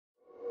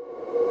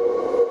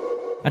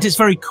At its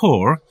very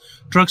core,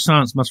 drug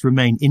science must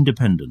remain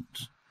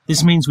independent.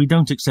 This means we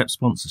don't accept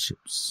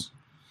sponsorships.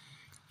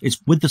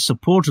 It's with the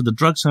support of the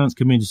drug science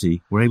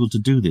community we're able to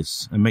do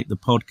this and make the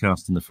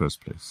podcast in the first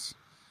place.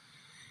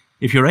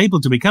 If you're able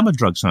to become a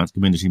drug science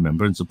community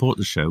member and support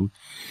the show,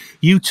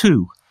 you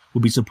too will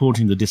be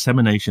supporting the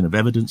dissemination of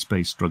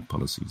evidence-based drug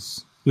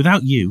policies.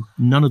 Without you,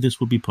 none of this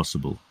would be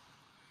possible.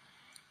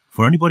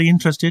 For anybody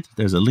interested,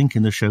 there's a link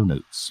in the show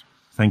notes.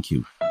 Thank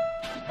you.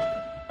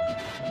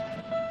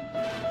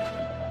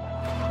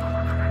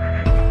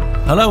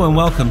 Hello and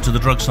welcome to the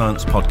Drug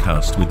Science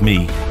Podcast with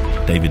me,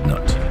 David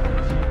Nutt.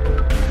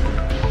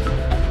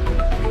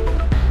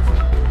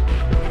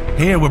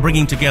 Here we're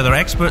bringing together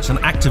experts and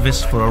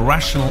activists for a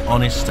rational,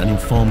 honest and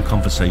informed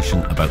conversation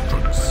about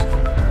drugs.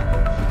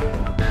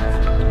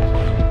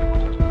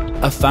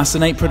 A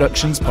Fascinate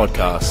Productions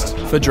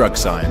podcast for drug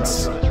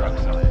science.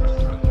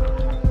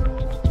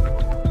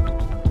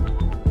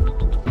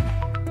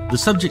 The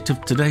subject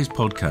of today's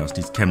podcast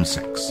is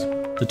chemsex.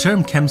 The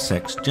term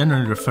chemsex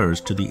generally refers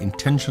to the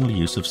intentional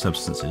use of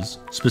substances,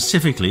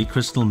 specifically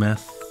crystal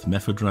meth,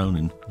 mephedrone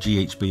and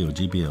GHB or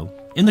GBL,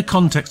 in the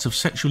context of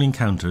sexual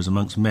encounters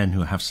amongst men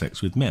who have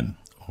sex with men,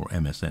 or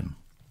MSM.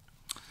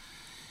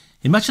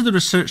 In much of the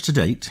research to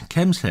date,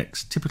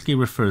 chemsex typically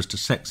refers to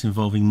sex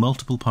involving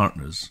multiple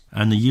partners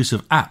and the use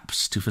of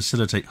apps to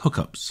facilitate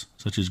hookups,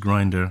 such as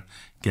Grindr,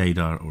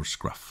 Gaydar or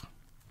Scruff.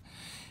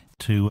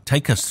 To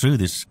take us through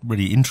this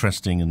really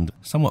interesting and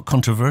somewhat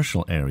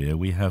controversial area,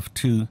 we have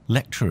two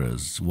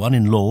lecturers, one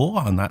in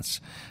law, and that's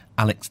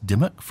Alex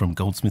Dymock from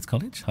Goldsmiths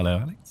College. Hello,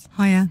 Alex.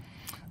 Hiya.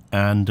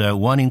 And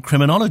one in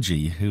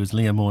criminology, who is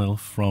Leah Moyle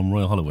from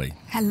Royal Holloway.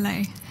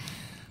 Hello.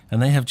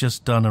 And they have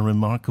just done a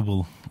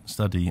remarkable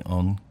study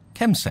on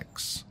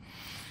chemsex,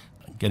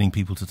 getting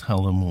people to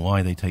tell them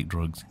why they take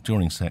drugs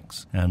during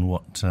sex and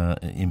what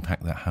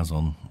impact that has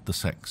on the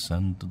sex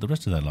and the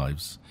rest of their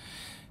lives.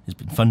 It's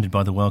been funded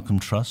by the Wellcome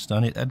Trust,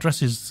 and it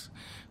addresses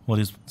what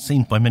is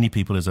seen by many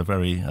people as a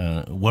very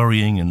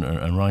worrying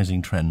and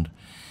rising trend.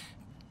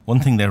 One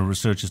thing their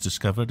research has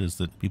discovered is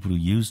that people who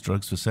use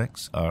drugs for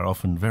sex are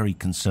often very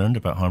concerned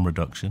about harm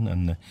reduction,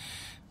 and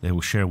they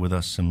will share with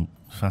us some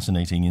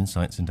fascinating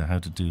insights into how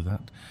to do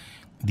that.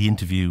 The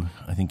interview,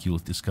 I think you'll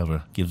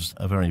discover, gives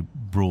a very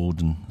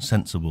broad and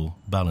sensible,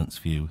 balanced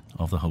view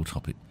of the whole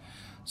topic.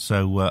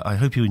 So I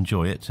hope you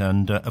enjoy it.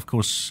 And, of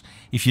course,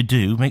 if you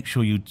do, make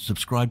sure you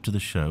subscribe to the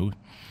show,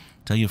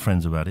 tell your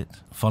friends about it,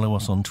 follow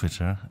us on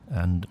Twitter,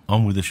 and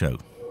on with the show.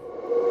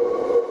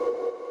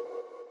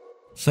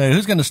 So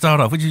who's going to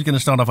start off? Which is going to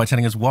start off by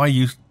telling us why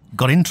you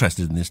got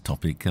interested in this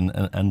topic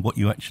and what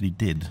you actually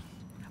did?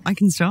 I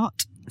can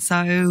start.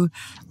 So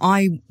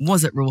I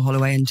was at Royal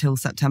Holloway until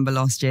September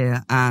last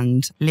year,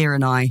 and Leah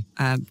and I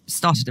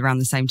started around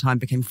the same time,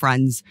 became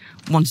friends,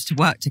 wanted to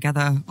work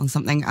together on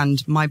something.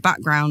 And my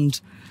background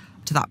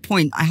to that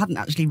point, I hadn't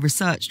actually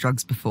researched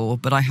drugs before,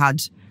 but I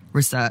had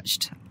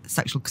researched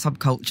sexual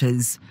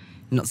subcultures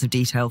in lots of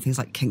detail, things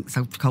like kink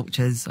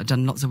subcultures. I'd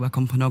done lots of work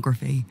on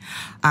pornography.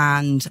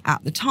 And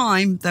at the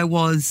time, there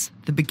was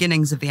the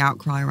beginnings of the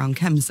outcry around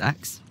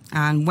chemsex.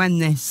 And when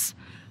this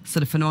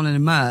sort of phenomenon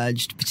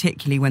emerged,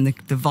 particularly when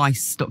the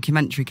Vice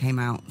documentary came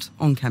out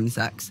on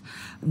chemsex,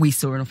 we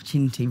saw an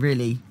opportunity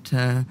really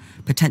to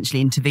potentially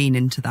intervene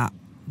into that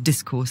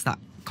discourse, that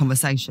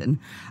conversation,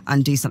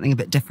 and do something a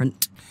bit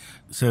different.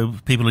 So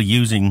people are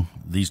using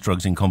these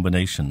drugs in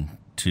combination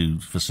to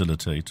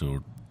facilitate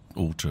or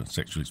alter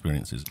sexual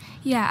experiences?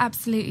 Yeah,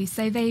 absolutely.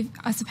 So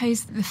I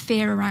suppose the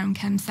fear around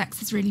chemsex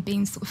has really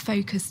been sort of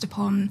focused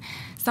upon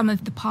some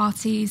of the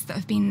parties that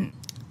have been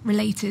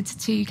related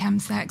to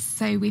chemsex.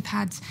 So we've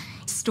had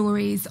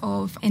stories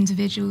of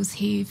individuals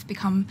who've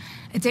become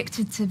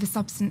addicted to the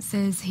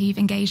substances, who've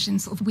engaged in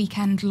sort of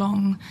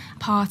weekend-long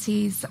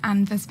parties,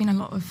 and there's been a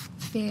lot of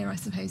fear, I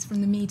suppose,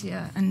 from the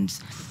media and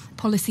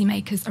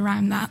policymakers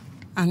around that.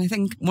 And I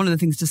think one of the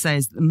things to say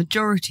is the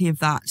majority of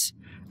that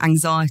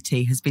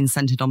anxiety has been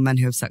centred on men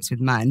who have sex with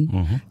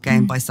men, gay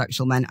and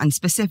bisexual men, and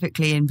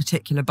specifically in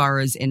particular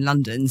boroughs in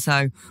London.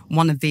 So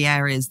one of the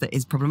areas that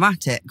is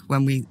problematic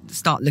when we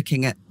start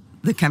looking at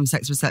the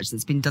chemsex research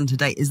that's been done to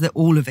date is that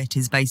all of it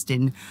is based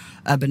in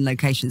urban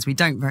locations. We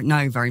don't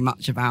know very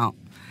much about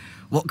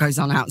what goes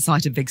on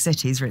outside of big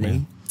cities, really. Yeah.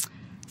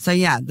 So,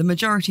 yeah, the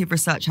majority of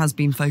research has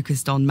been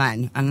focused on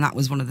men, and that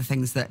was one of the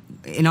things that,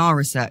 in our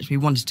research, we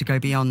wanted to go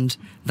beyond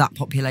that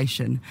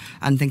population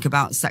and think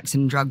about sex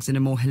and drugs in a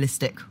more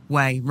holistic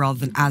way, rather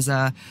than as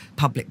a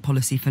public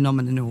policy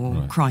phenomenon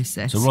or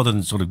crisis. So rather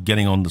than sort of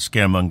getting on the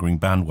scaremongering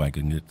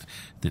bandwagon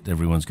that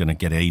everyone's going to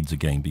get AIDS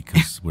again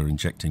because we're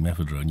injecting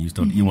mephedrone,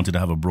 you wanted to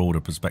have a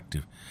broader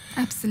perspective.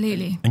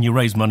 Absolutely. And you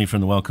raised money from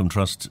the Wellcome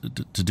Trust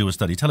to do a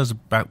study. Tell us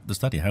about the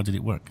study. How did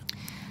it work?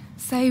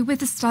 So with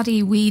the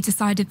study, we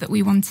decided that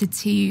we wanted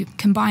to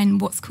combine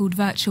what's called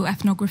virtual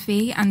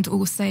ethnography and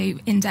also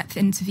in-depth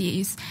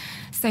interviews.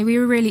 So we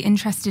were really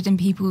interested in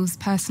people's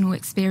personal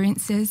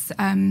experiences.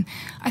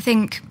 I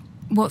think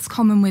what's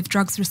common with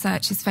drugs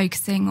research is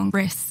focusing on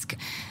risk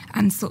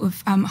and sort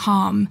of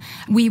harm.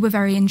 We were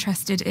very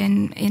interested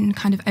in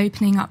kind of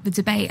opening up the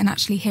debate and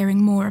actually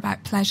hearing more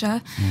about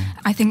pleasure.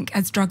 I think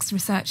as drugs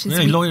researchers...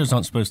 Really, lawyers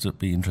aren't supposed to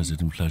be interested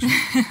in pleasure.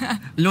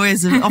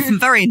 Lawyers are often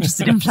very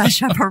interested in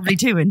pleasure, probably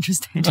too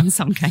interested in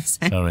some cases.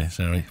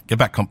 Sorry. Get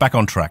back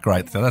on track,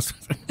 right.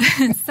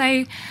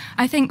 So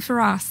I think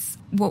for us,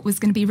 what was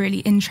going to be really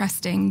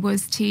interesting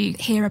was to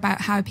hear about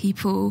how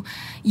people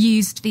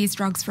used these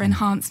drugs for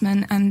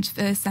enhancement and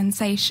for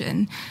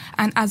sensation.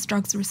 And as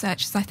drugs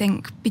researchers, I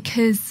think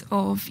because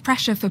of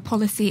pressure for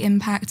policy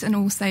impact and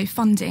also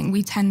funding,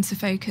 we tend to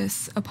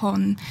focus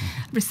upon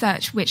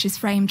research which is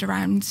framed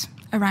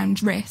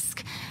around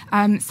risk.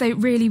 So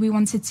really we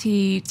wanted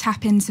to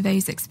tap into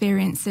those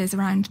experiences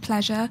around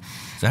pleasure.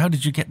 So how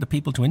did you get the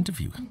people to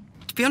interview?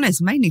 To be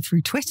honest, mainly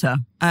through Twitter.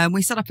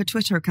 We set up a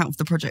Twitter account for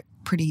the project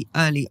pretty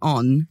early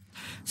on.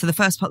 So the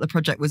first part of the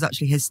project was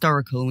actually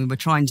historical. We were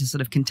trying to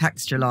sort of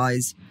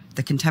contextualise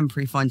the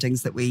contemporary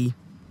findings that we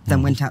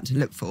then went out to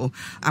look for.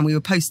 And we were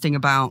posting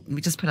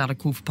we just put out a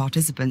call for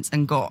participants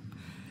and got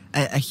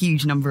a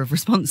huge number of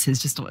responses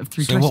just through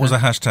Twitter. So what was the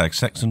hashtag?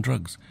 Sex and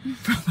drugs?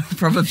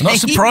 Probably. I'm not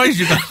surprised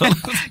you got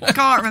I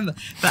can't remember.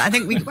 But I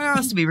think where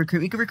else did we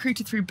recruit? We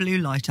recruited through Blue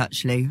Light,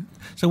 actually.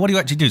 So what do you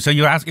actually do? So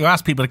you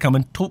ask people to come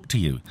and talk to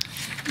you?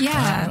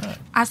 Yeah.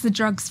 As the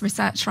drugs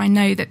researcher, I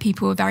know that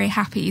people are very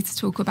happy to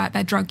talk about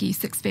their drug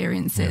use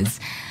experiences.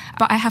 Yeah.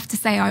 But I have to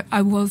say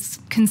I was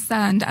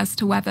concerned as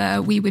to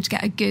whether we would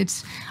get a good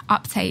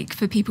uptake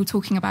for people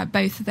talking about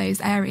both of those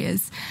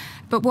areas.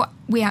 But what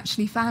we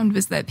actually found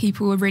was that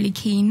people were really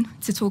keen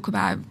to talk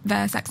about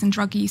their sex and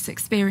drug use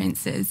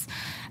experiences.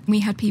 We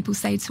had people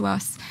say to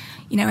us,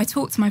 I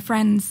talk to my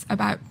friends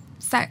about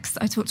sex,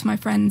 I talk to my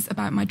friends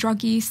about my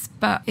drug use,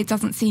 but it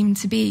doesn't seem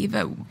to be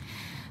that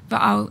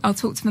I'll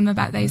talk to them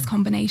about those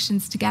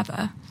combinations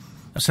together.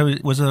 So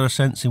was there a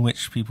sense in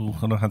which people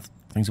kind of had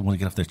things they wanted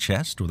to get off their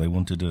chest, or they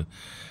wanted to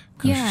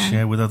kind of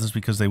share with others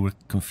because they were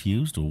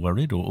confused or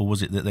worried, or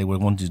was it that they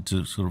wanted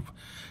to sort of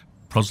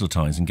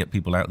proselytise and get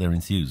people out there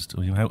enthused,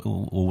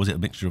 or was it a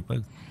mixture of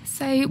both?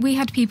 So we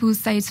had people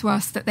say to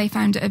us that they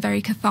found it a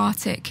very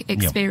cathartic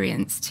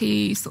experience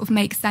to sort of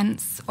make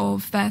sense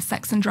of their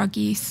sex and drug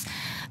use.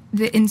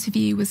 The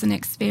interview was an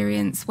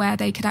experience where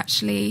they could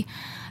actually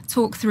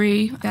talk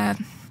through their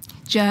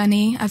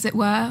journey, as it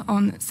were,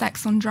 on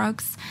sex on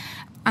drugs.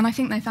 And I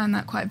think they found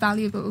that quite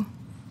valuable.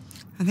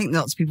 I think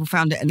lots of people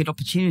found it a good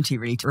opportunity,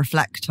 really, to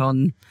reflect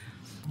on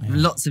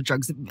lots of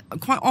drugs.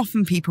 Quite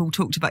often people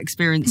talked about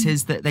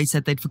experiences that they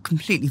said they'd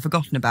completely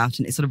forgotten about,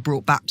 and it sort of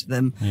brought back to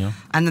them. Yeah.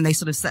 And then they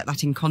sort of set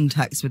that in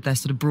context with their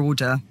sort of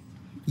broader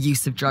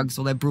use of drugs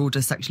or their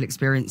broader sexual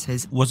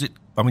experiences. Was it,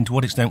 to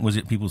what extent was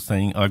it people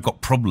saying, I've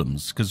got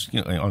problems? Because,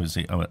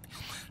 obviously I'm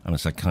a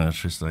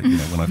psychiatrist.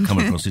 When I've come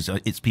across this,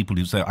 it's people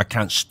who say, I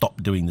can't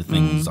stop doing the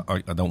things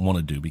I don't want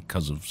to do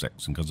because of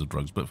sex and because of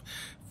drugs. But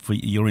for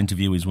your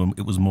interviewees,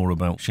 it was more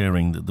about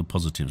sharing the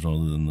positives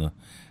rather than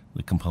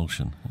the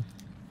compulsion.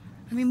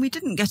 We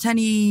didn't get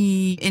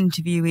any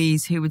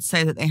interviewees who would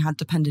say that they had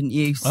dependent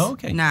use. Oh,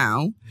 okay.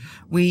 Now,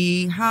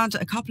 we had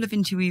a couple of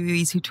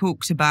interviewees who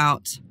talked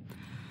about,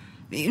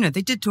 they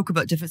did talk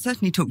about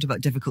certainly talked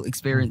about difficult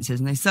experiences,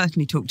 and they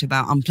certainly talked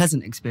about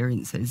unpleasant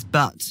experiences,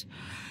 but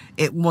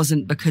it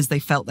wasn't because they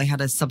felt they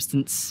had a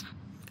substance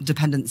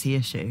dependency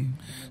issue.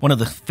 One of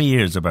the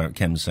fears about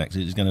chemsex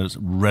is it's going to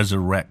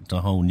resurrect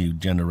a whole new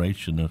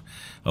generation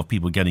of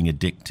people getting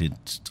addicted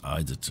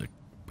either to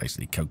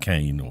basically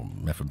cocaine or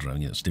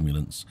methadone,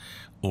 stimulants,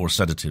 or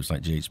sedatives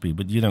like GHB.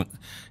 But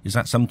is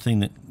that something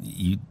that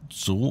you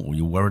saw or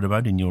you're worried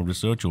about in your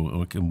research,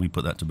 or can we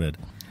put that to bed?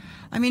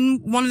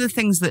 One of the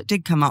things that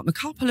did come up, a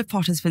couple of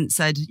participants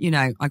said,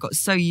 I got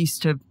so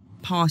used to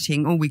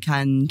partying all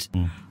weekend,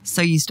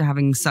 so used to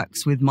having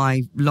sex with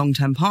my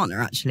long-term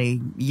partner actually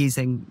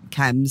using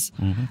chems.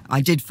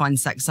 I did find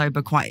sex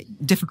sober quite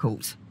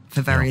difficult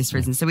for various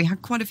reasons. So we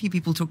had quite a few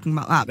people talking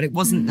about that, but it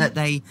wasn't that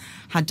they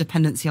had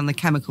dependency on the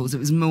chemicals. It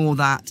was more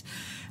that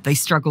they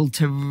struggled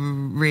to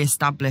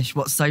re-establish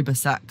what sober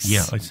sex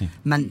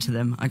meant to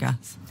them, I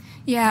guess.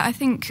 Yeah, I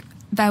think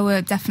there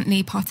were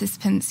definitely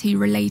participants who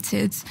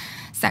related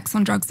sex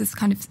on drugs as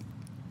kind of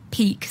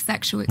peak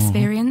sexual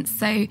experience.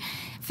 So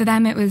for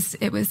them it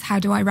was how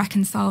do I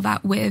reconcile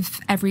that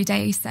with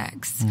everyday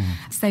sex?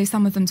 So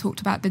some of them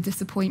talked about the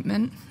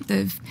disappointment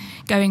of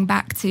going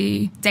back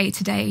to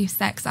day-to-day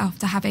sex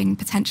after having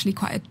potentially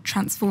quite a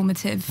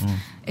transformative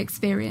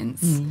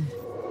experience.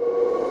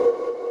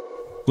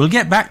 We'll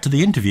get back to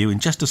the interview in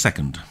just a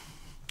second.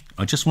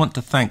 I just want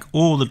to thank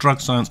all the drug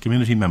science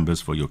community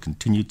members for your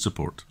continued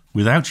support.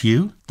 Without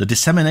you, the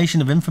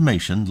dissemination of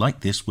information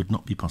like this would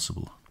not be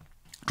possible.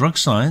 Drug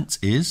science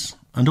is,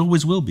 and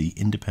always will be,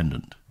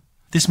 independent.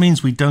 This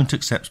means we don't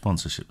accept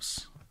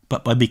sponsorships.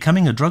 But by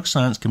becoming a drug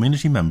science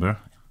community member,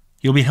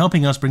 you'll be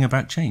helping us bring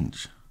about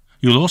change.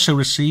 You'll also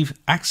receive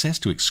access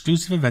to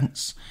exclusive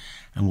events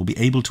and will be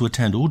able to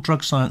attend all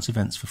drug science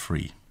events for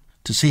free.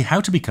 To see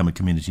how to become a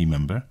community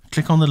member,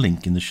 click on the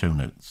link in the show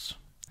notes.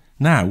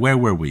 Now, where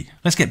were we?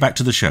 Let's get back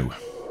to the show.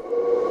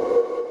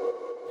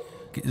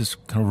 This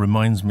kind of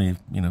reminds me,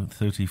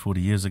 30,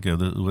 40 years ago,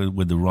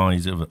 with the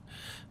rise of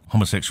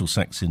homosexual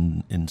sex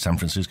in San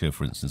Francisco,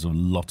 for instance, a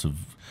lot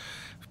of,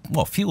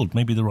 fueled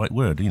may be the right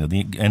word,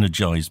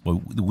 energized by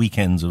the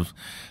weekends of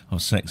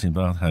sex in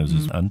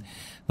bathhouses. And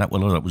a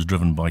lot of that was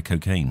driven by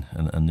cocaine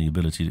and the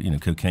ability,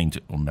 cocaine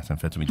or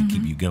methamphetamine to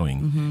keep you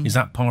going. Is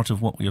that part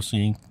of what you're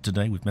seeing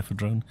today with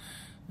methadone?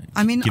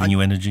 Giving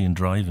you energy and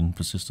drive and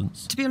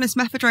persistence. To be honest,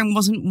 methadone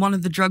wasn't one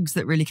of the drugs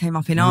that really came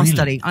up in our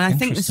study, and I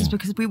think this is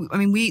because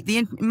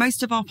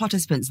most of our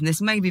participants, and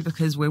this may be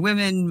because we're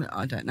women,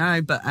 I don't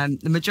know, but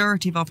the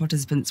majority of our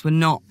participants were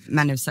not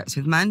men who have sex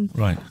with men.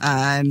 Right.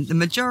 The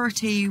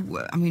majority,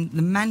 the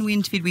men we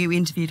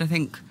interviewed, I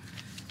think,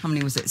 how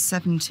many was it?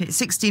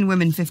 16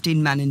 women,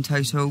 15 men in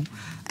total.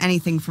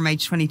 Anything from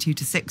age 22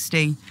 to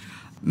 60.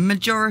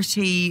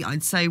 Majority,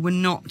 I'd say, were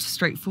not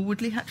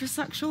straightforwardly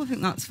heterosexual. I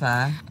think that's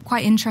fair.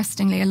 Quite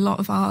interestingly, a lot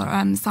of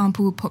our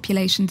sample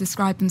population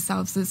described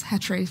themselves as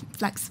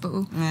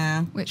hetero-flexible,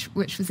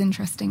 which was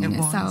interesting in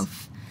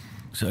itself.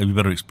 So you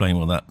better explain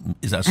what that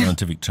is. That a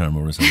scientific term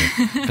or is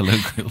that a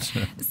colloquial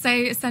term? So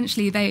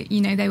essentially,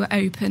 they were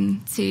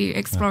open to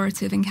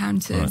explorative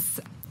encounters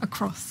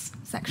across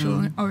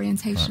sexual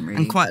orientation. Really,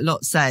 and quite a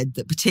lot said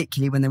that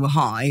particularly when they were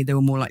high, they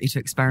were more likely to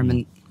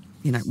experiment.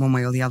 One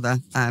way or the other,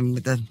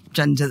 with the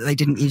gender that they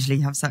didn't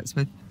usually have sex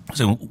with.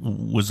 So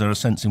was there a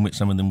sense in which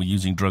some of them were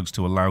using drugs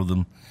to allow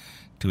them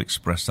to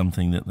express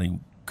something that they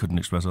couldn't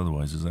express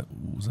otherwise? Was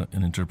that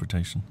an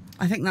interpretation?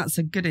 I think that's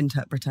a good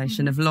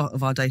interpretation of a lot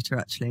of our data,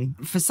 actually.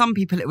 For some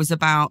people, it was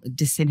about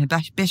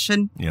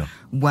disinhibition,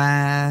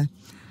 where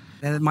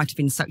there might have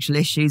been sexual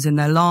issues in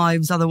their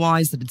lives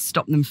otherwise that had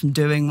stopped them from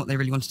doing what they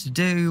really wanted to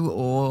do,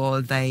 or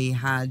they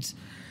had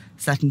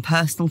certain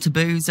personal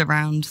taboos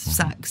around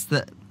sex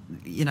that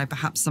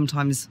perhaps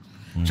sometimes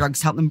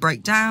drugs help them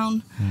break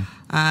down.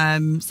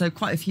 So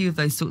quite a few of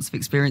those sorts of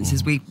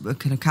experiences we were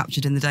kind of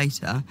captured in the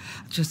data.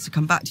 Just to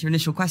come back to your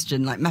initial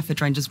question,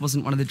 methadone just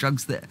wasn't one of the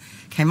drugs that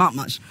came up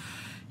much.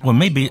 Well,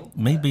 maybe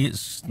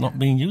it's not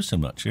being used so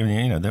much.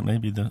 That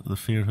maybe the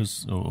fear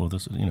has,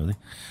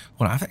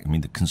 I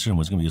think the concern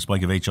was going to be a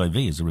spike of HIV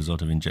as a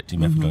result of injecting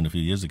methadone a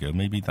few years ago.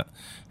 Maybe that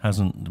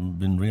hasn't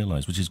been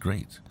realised, which is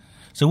great.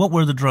 So what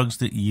were the drugs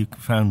that you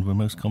found were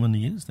most commonly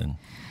used then?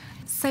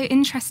 So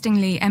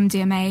interestingly,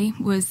 MDMA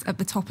was at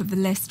the top of the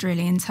list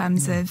really in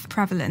terms of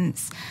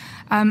prevalence.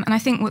 And I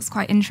think what's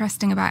quite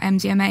interesting about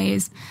MDMA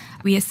is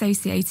we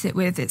associate it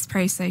with its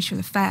pro-social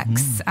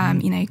effects,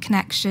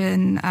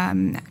 connection,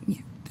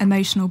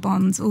 emotional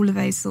bonds, all of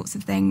those sorts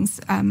of things,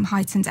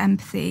 heightened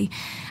empathy.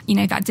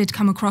 That did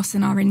come across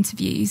in our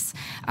interviews,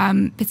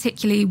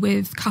 particularly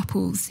with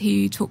couples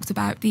who talked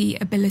about the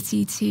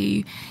ability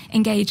to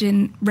engage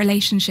in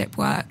relationship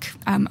work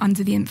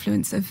under the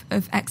influence of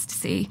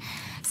ecstasy.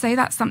 So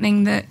that's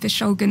something that the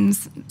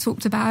Shulgins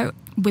talked about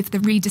with the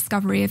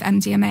rediscovery of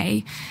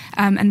MDMA,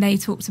 and they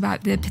talked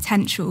about the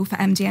potential for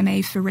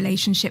MDMA for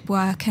relationship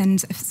work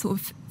and a sort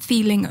of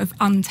feeling of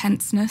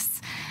untenseness,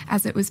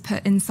 as it was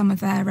put in some of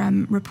their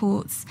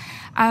reports.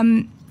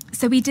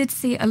 So we did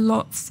see a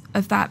lot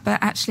of that,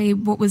 but actually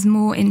what was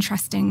more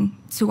interesting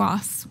to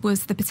us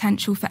was the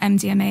potential for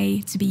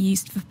MDMA to be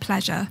used for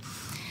pleasure.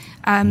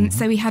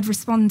 So we had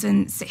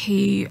respondents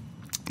who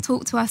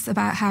talked to us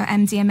about how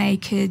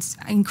MDMA could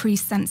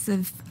increase sense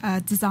of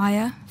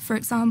desire, for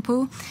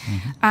example.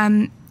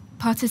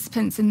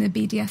 Participants in the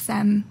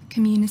BDSM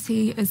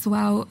community as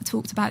well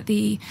talked about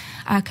the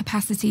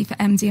capacity for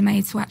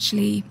MDMA to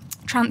actually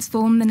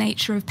transform the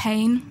nature of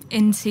pain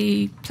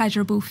into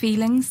pleasurable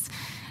feelings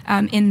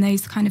in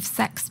those kind of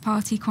sex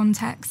party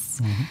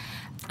contexts.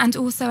 And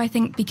also I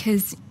think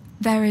because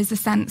there is a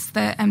sense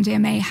that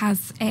MDMA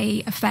has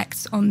an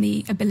effect on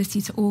the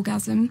ability to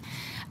orgasm.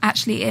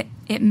 Actually,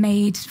 it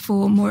made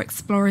for more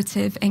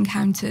explorative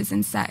encounters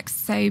in sex.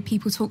 So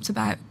people talked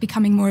about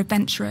becoming more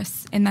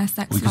adventurous in their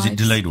sex lives. Because it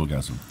delayed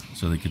orgasm,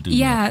 so they could do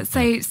more.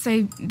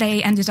 So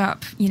they ended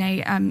up,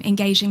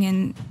 engaging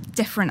in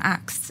different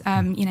acts,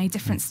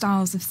 different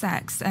styles of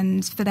sex.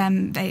 And for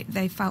them,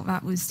 they felt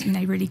that was,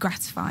 really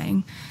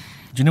gratifying.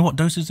 Do you know what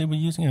doses they were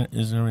using?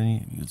 Is there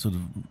any sort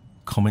of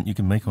comment you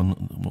can make on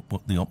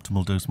what the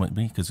optimal dose might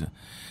be? Because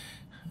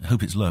I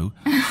hope it's low.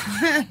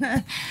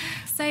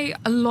 So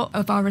a lot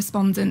of our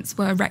respondents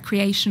were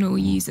recreational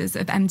users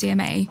of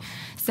MDMA.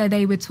 So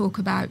they would talk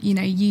about,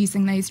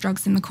 using those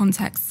drugs in the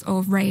context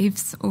of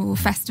raves or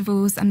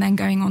festivals and then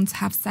going on to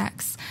have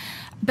sex.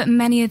 But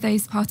many of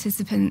those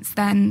participants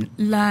then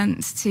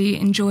learnt to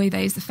enjoy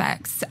those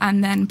effects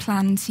and then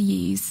planned to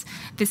use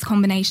this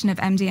combination of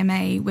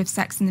MDMA with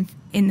sex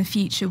in the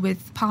future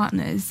with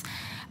partners.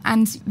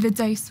 And the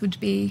dose would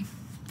be,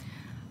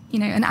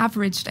 an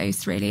average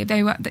dose, really.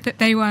 They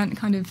weren't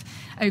kind of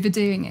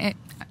overdoing it.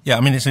 Yeah,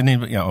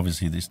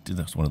 obviously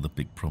that's one of the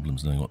big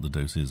problems, knowing what the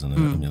dose is.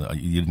 And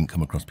you didn't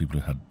come across people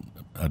who had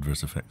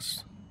adverse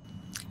effects.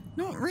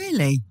 Not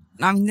really.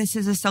 This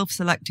is a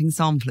self-selecting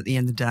sample at the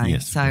end of the day.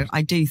 Yes, so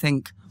I do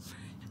think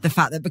the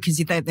fact that because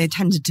they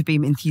tended to be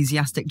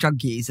enthusiastic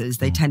drug users,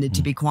 they tended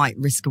to be quite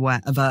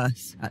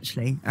risk-averse,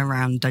 actually,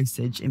 around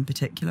dosage in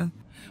particular.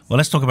 Well,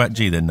 let's talk about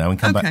G then now and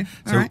come back.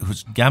 So right. it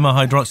was gamma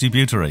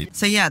hydroxybutyrate.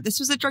 So yeah, this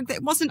was a drug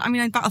that wasn't,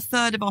 about a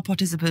third of our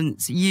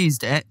participants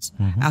used it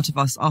out of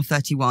our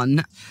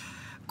 31.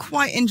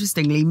 Quite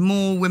interestingly,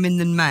 more women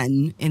than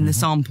men in the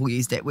sample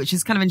used it, which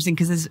is kind of interesting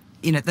because there's,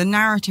 the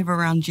narrative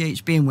around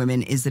GHB in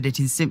women is that it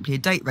is simply a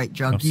date rape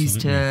drug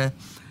used to,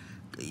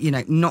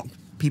 knock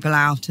people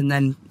out and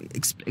then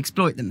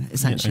exploit them,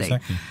 essentially. Yeah,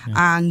 exactly.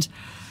 Yeah. And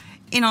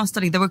in our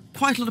study, there were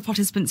quite a lot of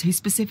participants who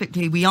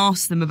specifically, we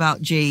asked them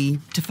about G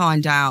to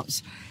find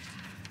out,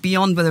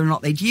 beyond whether or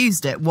not they'd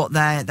used it, what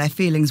their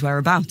feelings were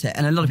about it.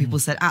 And a lot of people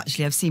said,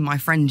 actually, I've seen my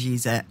friend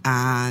use it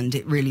and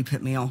it really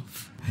put me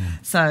off.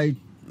 So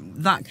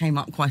that came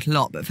up quite a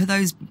lot. But for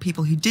those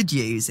people who did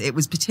use, it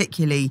was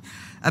particularly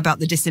about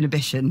the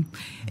disinhibition.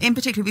 In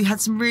particular, we had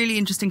some really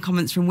interesting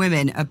comments from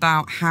women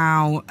about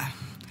how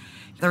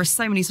there are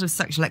so many sort of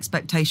sexual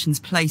expectations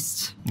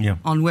placed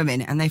on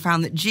women, and they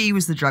found that G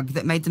was the drug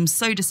that made them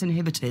so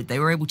disinhibited they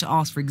were able to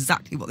ask for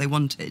exactly what they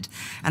wanted,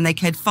 and they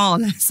cared far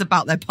less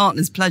about their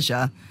partner's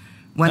pleasure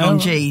when on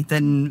G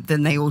than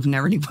they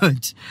ordinarily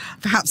would.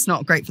 Perhaps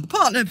not great for the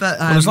partner, but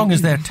well, as long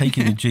as they're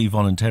taking the G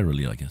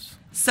voluntarily, I guess.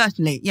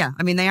 Certainly, yeah.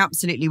 They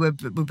absolutely were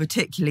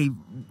particularly,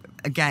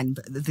 again,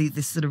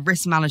 this sort of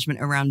risk management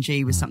around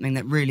G was something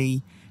that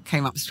really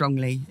came up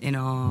strongly in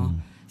our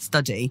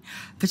study.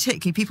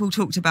 Particularly, people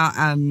talked about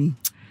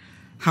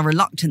how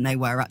reluctant they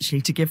were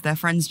actually to give their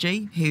friends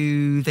G,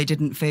 who they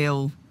didn't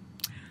feel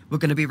were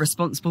going to be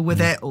responsible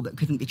with it or that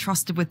couldn't be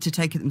trusted with to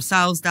take it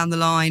themselves down the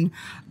line.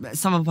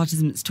 Some of the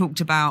participants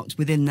talked about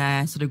within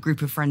their sort of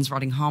group of friends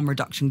writing harm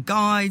reduction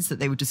guides that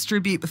they would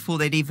distribute before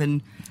they'd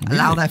even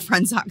allow their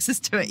friends access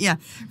to it. Yeah,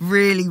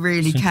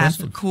 really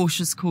careful,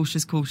 cautious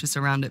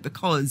around it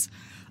because,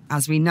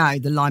 as we know,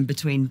 the line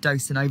between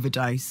dose and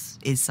overdose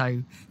is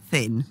so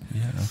thin.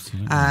 Yeah,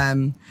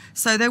 absolutely.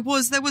 So there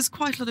was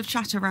quite a lot of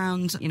chat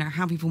around,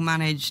 how people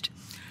managed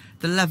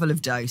the level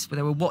of dose, where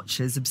there were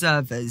watchers,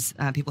 observers.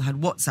 People had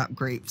WhatsApp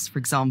groups, for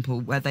example,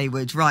 where they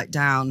would write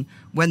down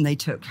when they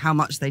took, how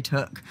much they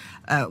took.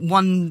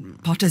 One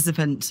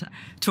participant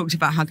talked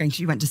about how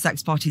she went to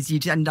sex parties,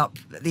 you'd end up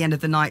at the end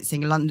of the night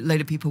seeing a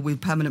load of people with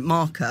permanent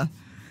marker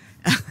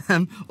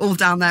all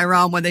down their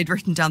arm where they'd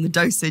written down the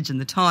dosage and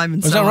the time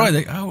and so on.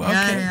 Is that right?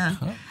 Okay. Yeah.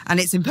 Oh. And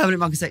it's in permanent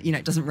marker so,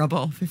 it doesn't rub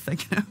off if they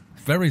go.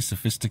 Very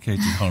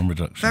sophisticated harm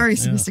reduction. Very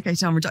sophisticated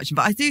harm reduction.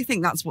 But I do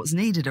think that's what's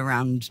needed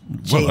around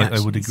G. Well, I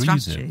would agree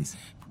strategies.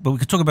 But we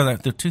could talk about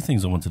that. There are two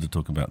things I wanted to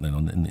talk about then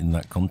in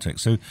that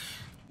context. So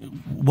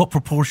what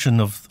proportion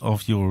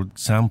of your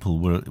sample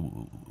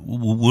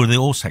were they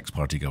all sex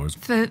party goers?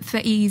 For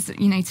ease,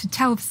 to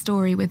tell the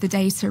story with the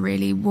data,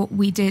 really, what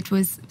we did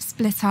was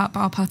split up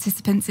our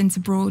participants into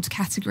broad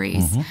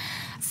categories.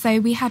 So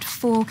we had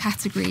 4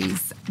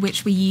 categories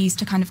which we used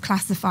to kind of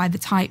classify the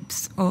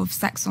types of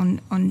sex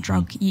on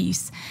drug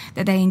use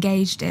that they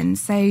engaged in.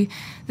 So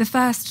the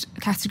first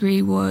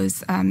category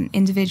was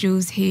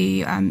individuals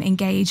who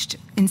engaged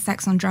in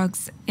sex on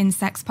drugs in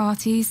sex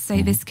parties.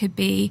 So this could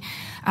be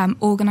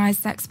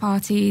organised sex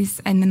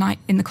parties in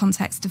the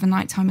context of a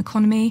nighttime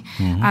economy,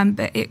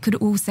 but it could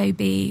also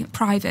be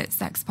private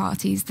sex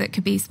parties that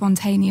could be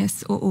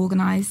spontaneous or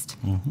organised.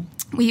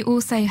 We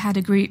also had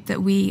a group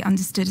that we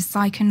understood as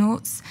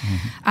psychonauts.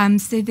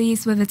 So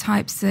these were the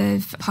types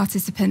of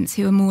participants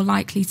who are more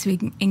likely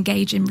to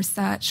engage in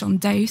research on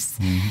dose.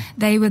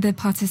 They were the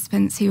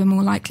participants who were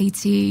more likely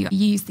to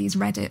use these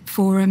Reddit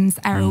forums,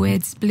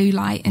 Erowid, Blue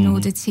Light, in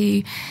order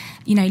to,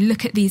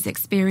 look at these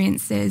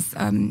experiences,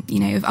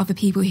 of other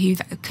people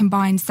who've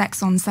combined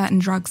sex on certain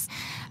drugs.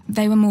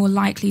 They were more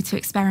likely to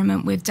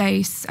experiment with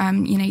dose,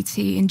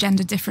 to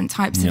engender different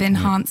types of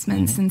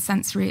enhancements and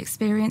sensory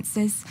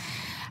experiences.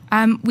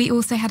 We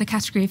also had a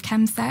category of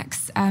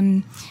chemsex,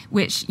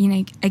 which,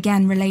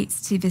 again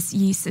relates to this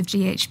use of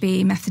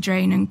GHB,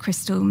 methadone and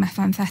crystal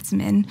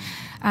methamphetamine.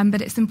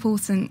 But it's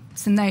important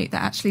to note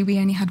that actually we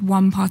only had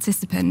one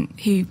participant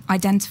who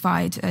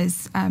identified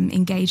as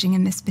engaging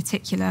in this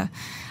particular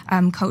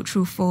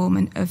cultural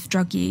form of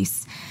drug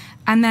use.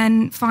 And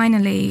then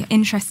finally,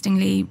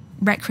 interestingly,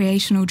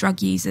 recreational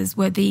drug users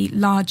were the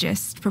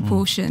largest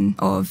proportion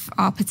of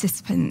our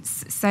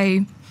participants.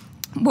 So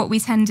what we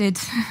tended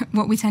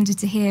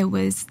to hear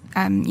was,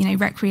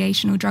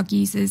 recreational drug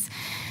users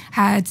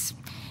had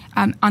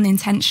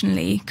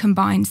unintentionally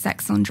combined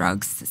sex on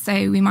drugs.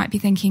 So we might be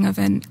thinking of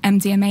an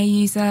MDMA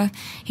user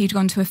who'd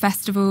gone to a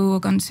festival or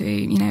gone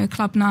to, a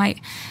club night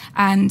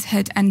and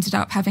had ended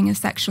up having a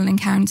sexual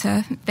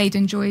encounter. They'd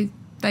enjoy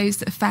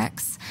those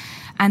effects,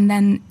 and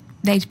then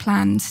they'd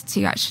planned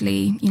to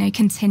actually,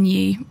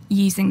 continue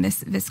using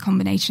this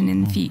combination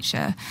in the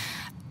future.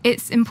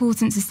 It's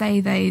important to say,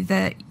 though,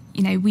 that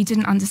we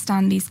didn't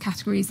understand these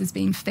categories as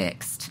being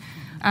fixed.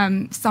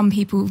 Some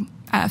people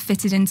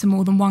fitted into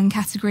more than one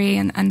category,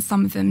 and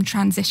some of them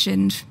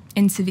transitioned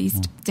into these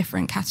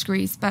different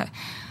categories. But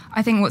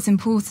I think what's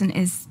important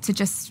is to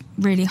just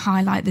really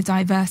highlight the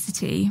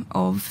diversity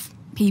of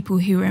people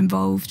who are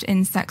involved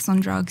in sex on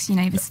drugs. You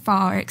know, this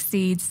far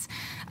exceeds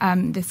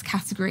this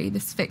category,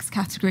 this fixed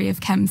category of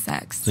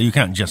chemsex. So you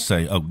can't just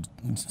say, oh,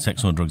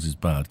 sex on drugs is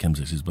bad,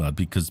 chemsex is bad,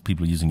 because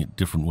people are using it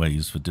different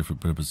ways for different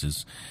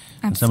purposes.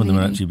 Absolutely. And some of them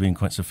are actually being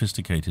quite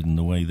sophisticated in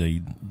the way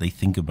they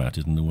think about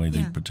it and the way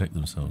they protect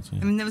themselves. Yeah.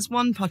 I mean, there was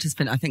one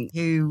participant, I think,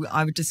 who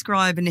I would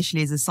describe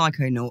initially as a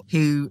psychonaut,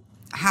 who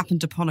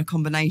happened upon a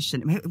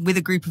combination with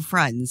a group of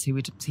friends he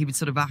would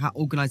sort of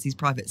organise these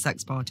private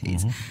sex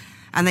parties.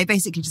 And they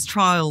basically just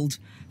trialled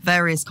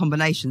various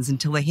combinations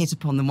until they hit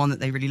upon the one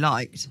that they really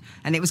liked.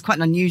 And it was quite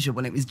an unusual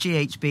one. It was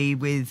GHB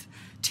with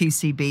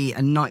 2CB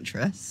and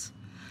nitrous.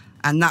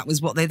 And that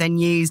was what they then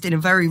used in a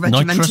very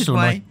regimented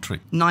way.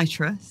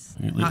 Nitrous?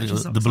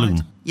 Nitrous the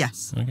balloon?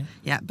 Yes. Okay.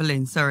 Yeah,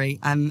 balloon, sorry.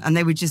 And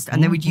they would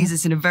use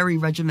this in a very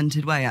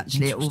regimented way,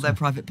 actually, at all their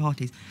private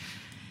parties.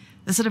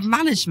 The sort of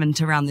management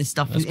around this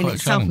stuff in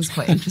itself was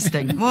quite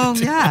interesting. Well,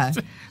 yeah.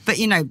 But,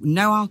 you know,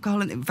 no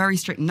alcohol, very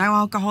strict, no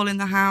alcohol in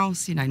the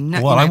house, you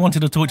know. I wanted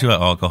to talk to you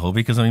about alcohol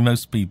because, I mean,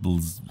 most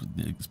people's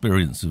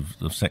experience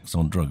of sex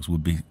on drugs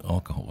would be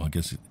alcohol. I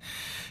guess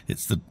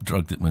it's the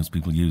drug that most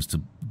people use to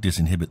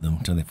disinhibit them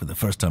for the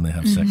first time they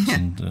have sex.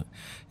 And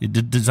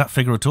does that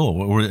figure at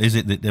all? Or is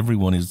it that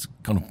everyone is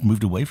kind of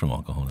moved away from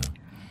alcohol now?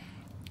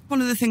 One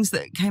of the things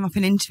that came up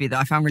in an interview that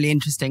I found really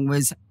interesting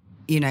was,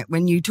 you know,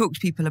 when you talk to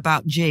people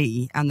about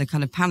G and the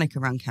kind of panic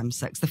around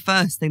chemsex, the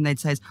first thing they'd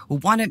say is, well,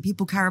 why don't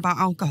people care about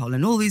alcohol?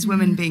 And all these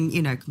women being,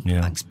 you know,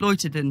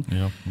 exploited and,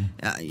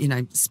 you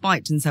know,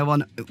 spiked and so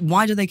on.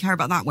 Why do they care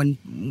about that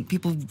when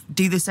people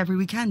do this every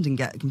weekend and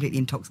get completely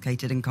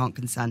intoxicated and can't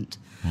consent?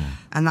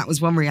 And that was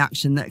one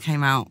reaction that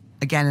came out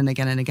again and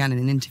again and again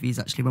in interviews,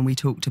 actually, when we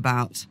talked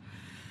about,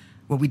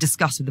 well, we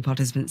discussed with the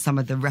participants some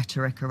of the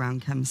rhetoric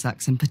around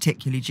chemsex and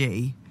particularly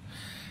G.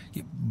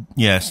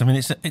 Yes, I mean,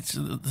 it's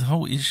the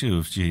whole issue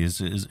of G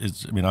is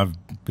I mean, I've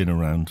been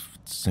around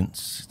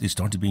since it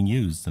started being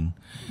used, and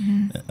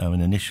I mean,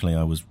 initially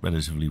I was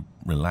relatively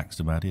relaxed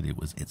about it.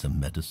 It's a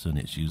medicine.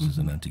 It's used as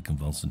an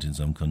anticonvulsant in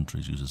some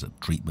countries, used as a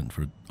treatment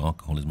for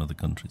alcoholism in other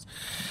countries.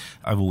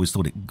 I've always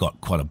thought it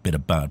got quite a bit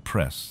of bad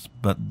press,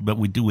 but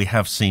we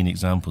have seen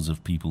examples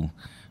of people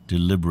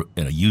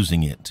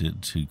using it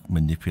to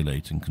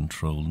manipulate and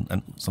control,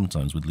 and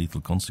sometimes with lethal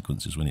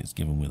consequences when it's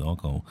given with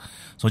alcohol.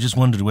 So I just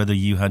wondered whether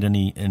you had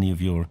any of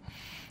your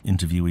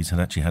interviewees had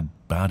actually had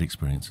bad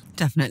experience.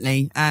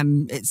 Definitely.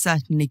 It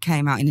certainly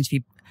came out in interview,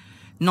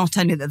 not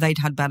only that they'd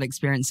had bad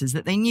experiences,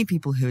 that they knew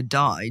people who had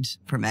died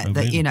from it,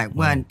 that, you know,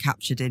 weren't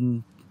captured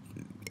in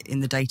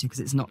the data because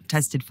it's not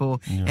tested for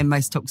in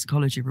most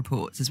toxicology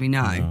reports, as we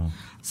know.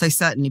 So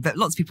certainly, but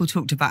lots of people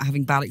talked about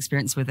having bad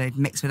experience where they'd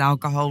mixed with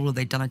alcohol or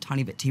they'd done a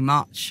tiny bit too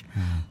much.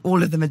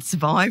 All of them had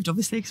survived,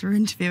 obviously, because we were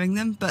interviewing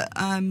them. But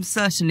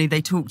certainly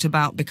they talked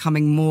about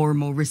becoming more and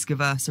more risk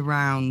averse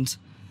around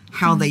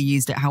how they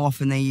used it, how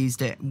often they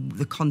used it,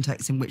 the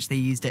context in which they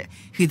used it,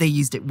 who they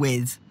used it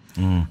with.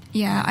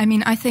 Yeah, I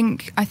mean, I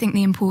think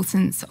the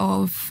importance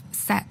of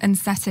set and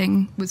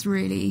setting was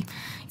really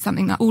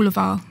something that all of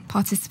our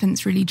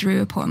participants really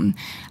drew upon.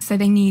 So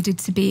they needed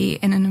to be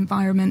in an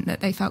environment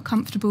that they felt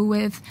comfortable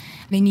with.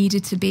 They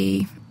needed to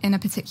be in a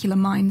particular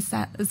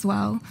mindset as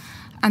well.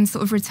 And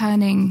sort of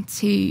returning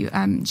to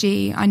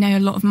G, I know a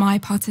lot of my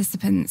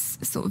participants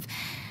sort of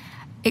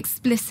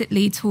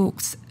explicitly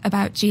talked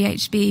about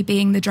GHB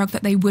being the drug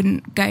that they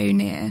wouldn't go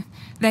near.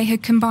 They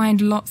had combined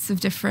lots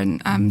of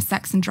different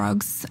sex and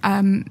drugs,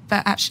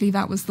 but actually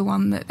that was the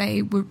one that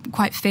they were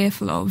quite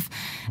fearful of.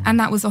 And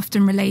that was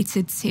often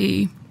related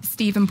to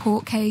Stephen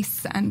Port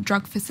case and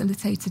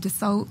drug-facilitated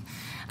assault.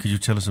 Could you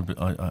tell us a bit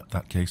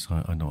that case?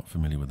 I'm not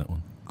familiar with that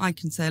one. I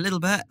can say a little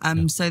bit.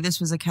 So this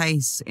was a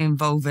case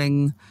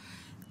involving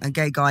a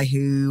gay guy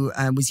who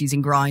was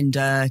using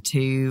Grindr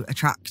to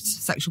attract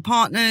sexual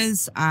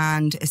partners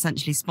and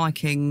essentially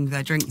spiking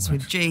their drinks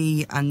with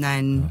G, and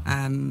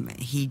then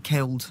he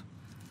killed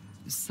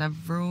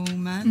several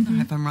men. I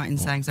hope I'm right in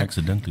saying so.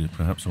 Accidentally,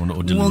 perhaps, or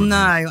deliberately? Well, no,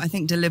 I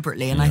think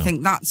deliberately. And I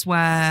think that's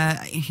where,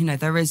 you know,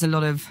 there is a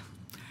lot of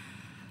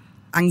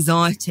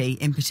anxiety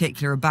in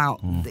particular about,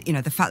 you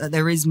know, the fact that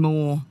there is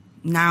more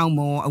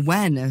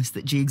awareness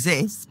that G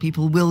exists.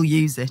 People will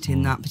use it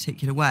in that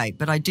particular way.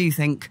 But I do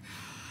think,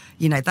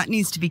 you know, that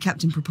needs to be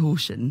kept in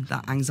proportion.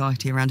 That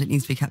anxiety around it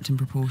needs to be kept in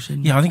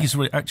proportion. Yeah, I think it's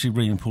actually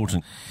really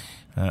important.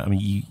 I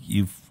mean,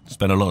 you've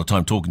spent a lot of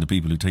time talking to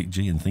people who take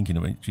G and thinking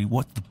about G.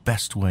 What's the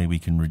best way we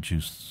can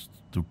reduce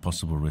the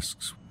possible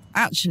risks?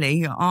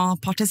 Actually, our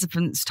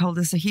participants told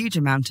us a huge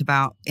amount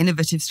about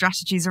innovative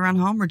strategies around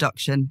harm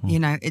reduction. You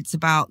know, it's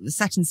about the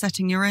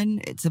setting you're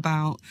in. It's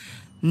about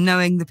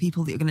knowing the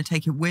people that you're going to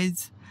take it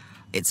with.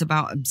 It's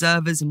about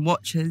observers and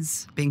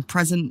watchers being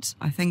present.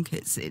 I think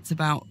it's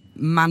about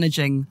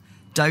managing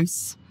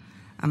dose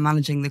and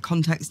managing the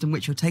context in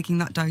which you're taking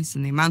that dose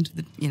and the amount of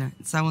the, you know,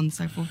 so on and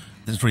so forth.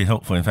 It's really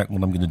helpful. In fact,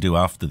 what I'm going to do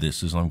after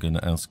this is I'm going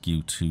to ask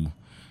you to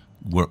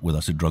work with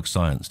us at Drug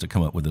Science to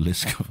come up with a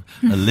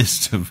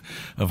list of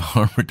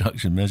harm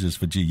reduction measures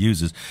for G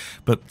users.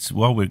 But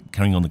while we're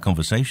carrying on the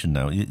conversation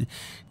now,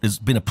 there's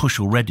been a push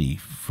already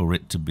for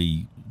it to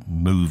be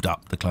moved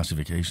up the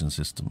classification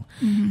system.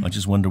 I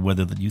just wonder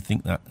whether you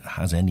think that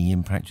has any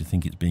impact. Do you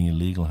think it's being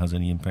illegal has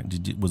any impact?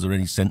 Was there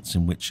any sense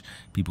in which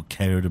people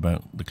cared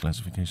about the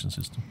classification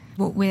system?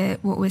 What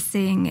we're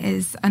seeing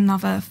is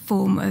another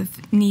form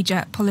of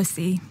knee-jerk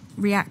policy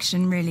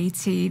reaction, really,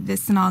 to the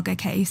Sanaga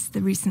case,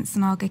 the recent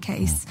Sanaga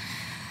case,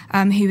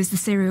 who was the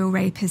serial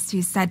rapist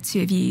who's said to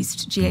have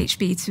used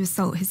GHB to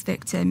assault his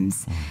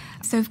victims.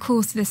 So, of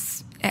course,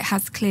 it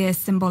has clear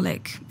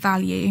symbolic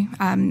value.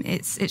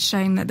 It's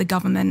showing that the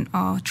government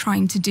are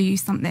trying to do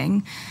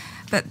something.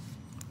 But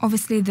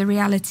obviously the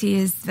reality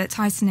is that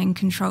tightening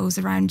controls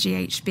around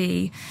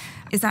GHB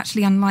is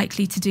actually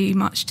unlikely to do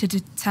much to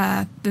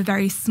deter the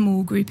very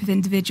small group of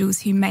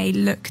individuals who may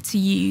look to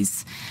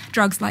use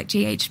drugs like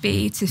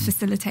GHB to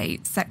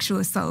facilitate sexual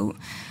assault.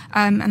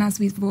 And as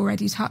we've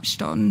already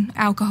touched on,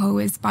 alcohol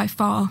is by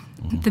far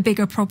the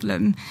bigger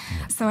problem.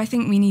 So I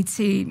think we need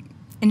to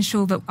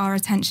ensure that our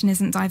attention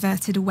isn't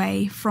diverted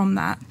away from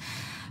that.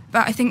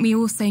 But I think we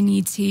also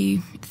need to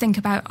think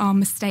about our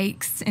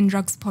mistakes in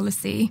drugs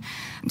policy.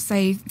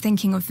 So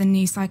thinking of the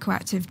new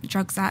Psychoactive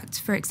Drugs Act,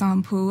 for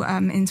example,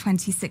 in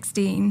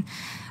 2016,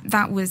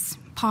 that was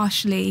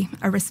partially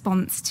a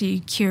response to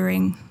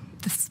curing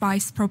the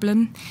spice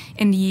problem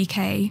in the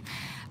UK.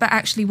 But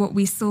actually what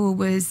we saw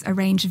was a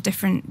range of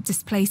different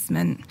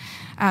displacement.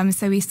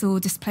 So we saw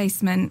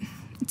displacement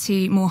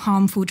to more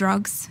harmful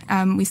drugs.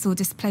 We saw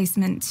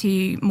displacement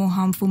to more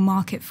harmful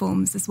market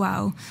forms as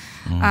well.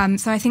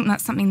 So I think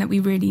that's something that we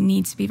really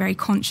need to be very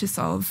conscious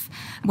of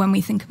when we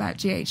think about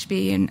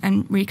GHB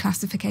and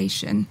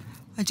reclassification.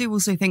 I do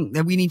also think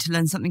that we need to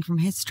learn something from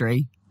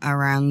history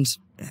around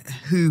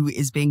who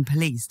is being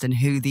policed and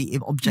who the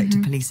object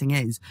of policing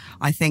is.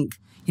 I think,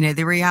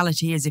 the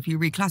reality is if you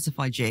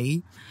reclassify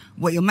G,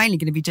 what you're mainly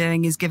going to be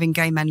doing is giving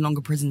gay men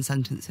longer prison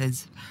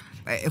sentences.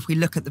 If we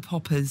look at the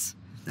poppers,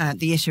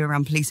 the issue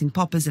around policing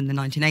poppers in the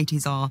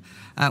 1980s, our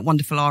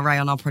wonderful RA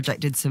on our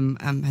project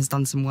has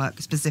done some work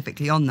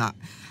specifically on that.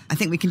 I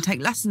think we can take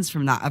lessons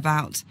from that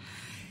about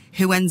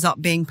who ends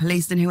up being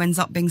policed and who ends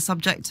up being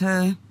subject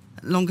to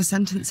longer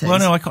sentences. Well,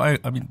 no,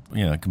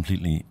 I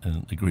completely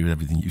agree with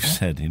everything you've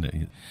said.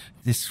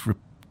 This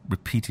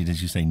repeated,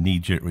 as you say,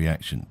 knee-jerk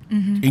reaction,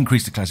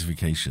 increase the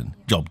classification,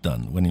 job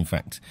done, when in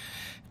fact,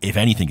 if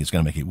anything, it's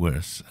going to make it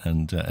worse.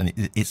 And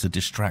it's a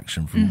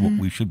distraction from what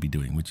we should be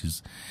doing, which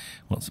is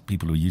what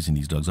people who are using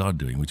these drugs are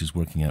doing, which is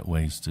working out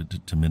ways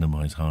to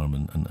minimise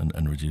harm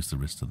and reduce the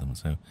risk to them.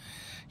 So,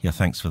 yeah,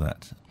 thanks for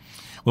that.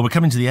 Well, we're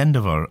coming to the end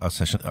of our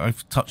session.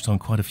 I've touched on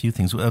quite a few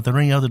things. Are there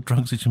any other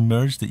drugs which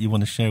emerged that you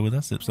want to share with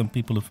us that some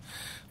people have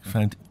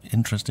found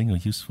interesting or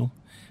useful?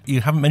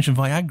 You haven't mentioned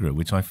Viagra,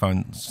 which I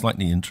found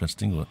slightly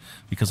interesting,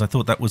 because I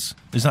thought is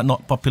that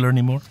not popular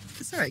anymore?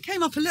 Sorry, it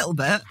came up a little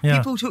bit. Yeah.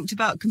 People talked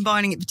about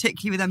combining it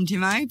particularly with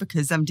MDMA,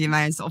 because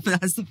MDMA often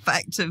has the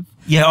effect of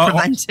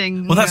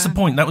preventing... Well, that's the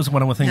point. That was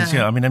one of the things,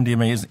 I mean,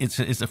 MDMA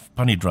is a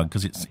funny drug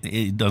because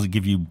it does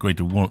give you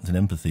greater warmth and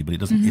empathy, but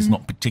it doesn't. It's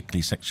not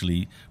particularly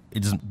sexually...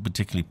 It doesn't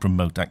particularly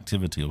promote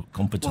activity or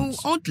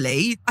competence. Well,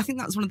 oddly, I think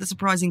that's one of the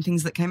surprising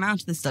things that came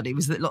out of the study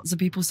was that lots of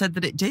people said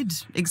that it did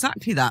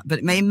exactly that. But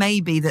it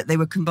may be that they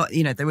were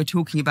they were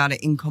talking about it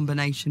in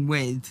combination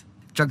with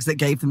drugs that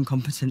gave them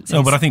competencies.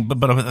 No, but I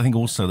think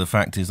also the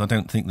fact is I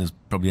don't think there's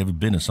probably ever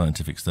been a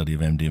scientific study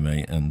of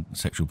MDMA and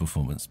sexual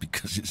performance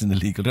because it's in the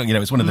legal.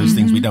 It's one of those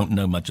things we don't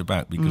know much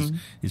about because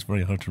it's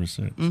very hard to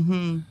research.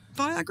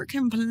 Viagra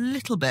came up a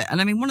little bit,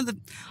 and I mean, one of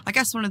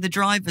the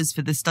drivers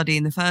for the study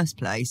in the first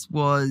place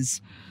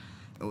was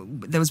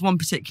there was one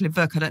particular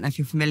book, I don't know if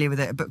you're familiar with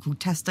it, a book called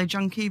Testo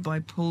Junkie by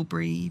Paul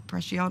Brie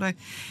Preciado,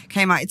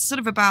 came out. It's sort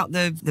of about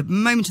the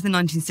moment of the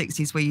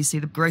 1960s where you see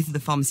the growth of the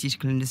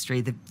pharmaceutical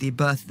industry, the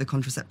birth of the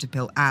contraceptive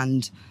pill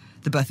and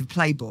the birth of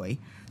Playboy.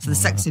 So the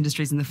sex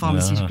industries and the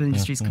pharmaceutical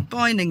industries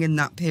combining in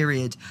that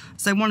period.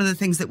 So one of the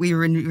things that we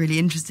were really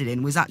interested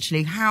in was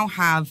actually how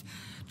have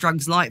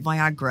drugs like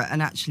Viagra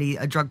and actually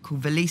a drug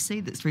called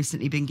Velisi that's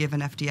recently been given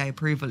FDA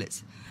approval.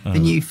 It's the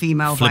new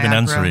female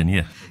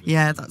Viagra.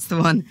 Yeah, that's the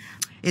one.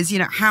 Is,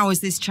 how has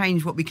this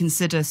changed what we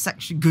consider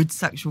good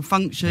sexual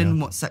function,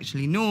 what's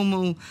sexually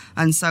normal,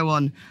 and so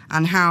on,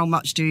 and how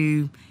much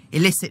do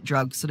illicit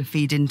drugs sort of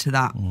feed into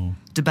that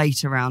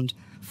debate around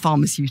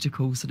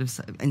pharmaceutical sort of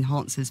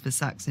enhancers for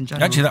sex in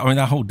general? Actually,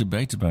 that whole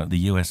debate about the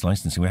US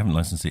licensing, we haven't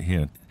licensed it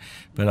here,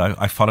 but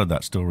I followed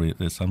that story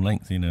at some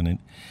length, and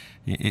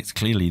it's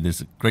clearly there's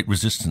a great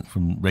resistance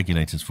from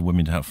regulators for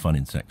women to have fun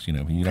in sex. You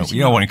don't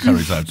want to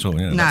encourage that at all.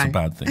 No. That's a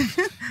bad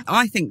thing.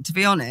 I think, to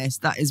be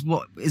honest, that is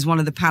what is one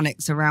of the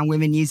panics around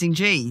women using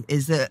G,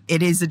 is that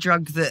it is a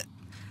drug that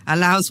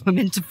allows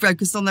women to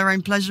focus on their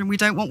own pleasure, and we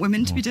don't want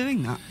women to be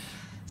doing that.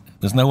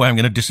 There's no way I'm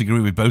going to disagree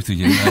with both of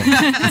you. In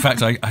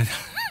fact, I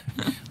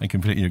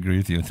completely agree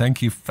with you.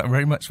 Thank you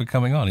very much for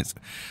coming on. It's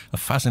a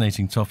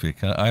fascinating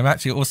topic. I'm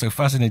actually also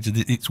fascinated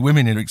that it's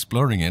women who are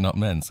exploring it, not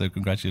men. So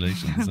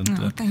congratulations.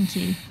 Thank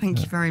you. Thank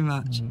you very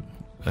much.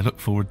 I look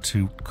forward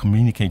to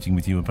communicating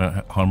with you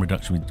about harm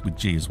reduction with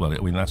G as well. I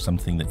mean, that's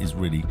something that is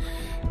really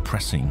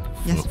pressing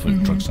for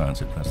drug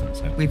science at present.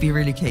 So we'd be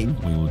really keen.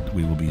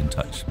 We will be in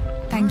touch.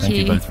 Thank you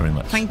you both very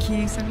much. Thank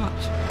you so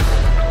much.